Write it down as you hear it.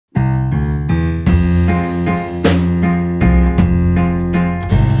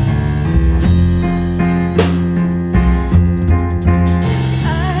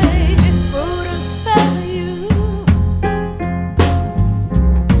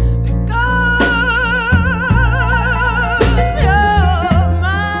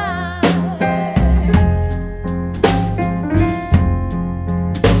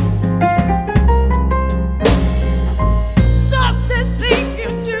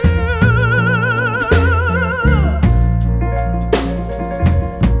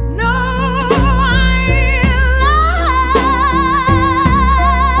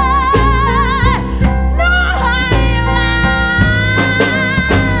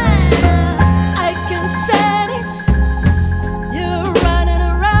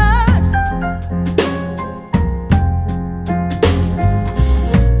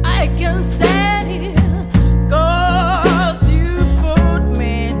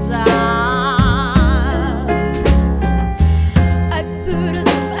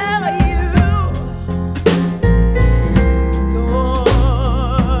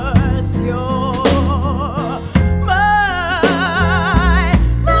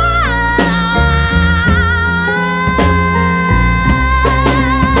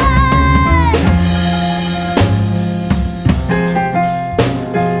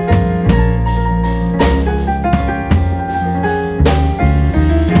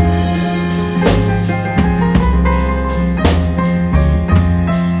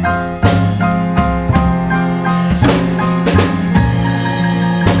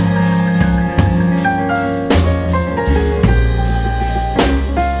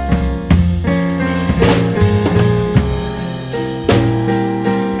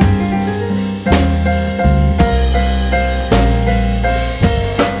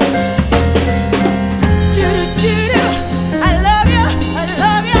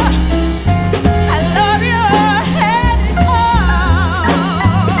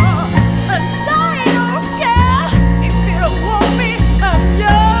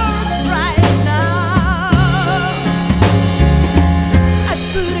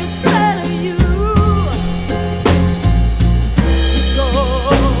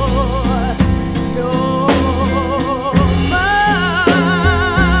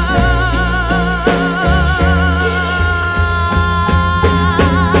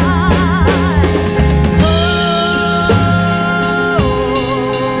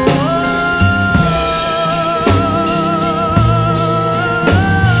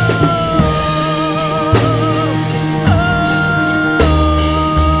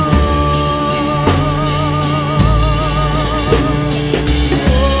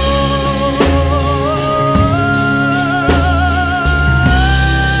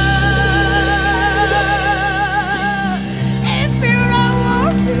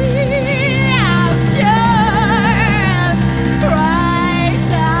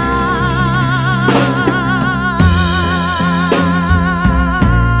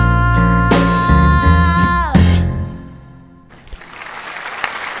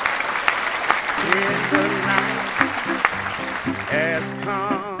the night has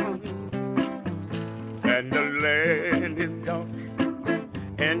come and the land is dark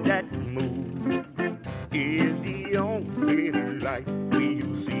and that moon is the only light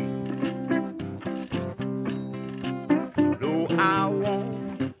we'll see. No, I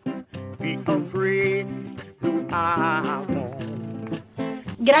won't be afraid. No, I won't.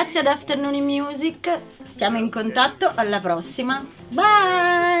 Grazie ad Afternooninmusic, stiamo in contatto, alla prossima.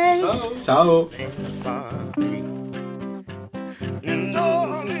 Bye! Ciao!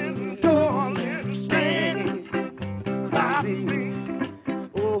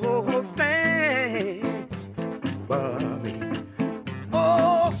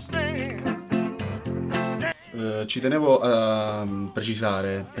 Ci tenevo a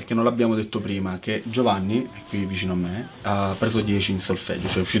precisare, perché non l'abbiamo detto prima, che Giovanni, è qui vicino a me, ha preso 10 in solfeggio,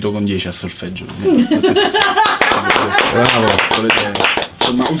 cioè è uscito con 10 a solfeggio. Bravo! Volete,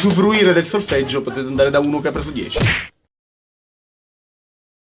 insomma, usufruire del solfeggio, potete andare da uno che ha preso 10.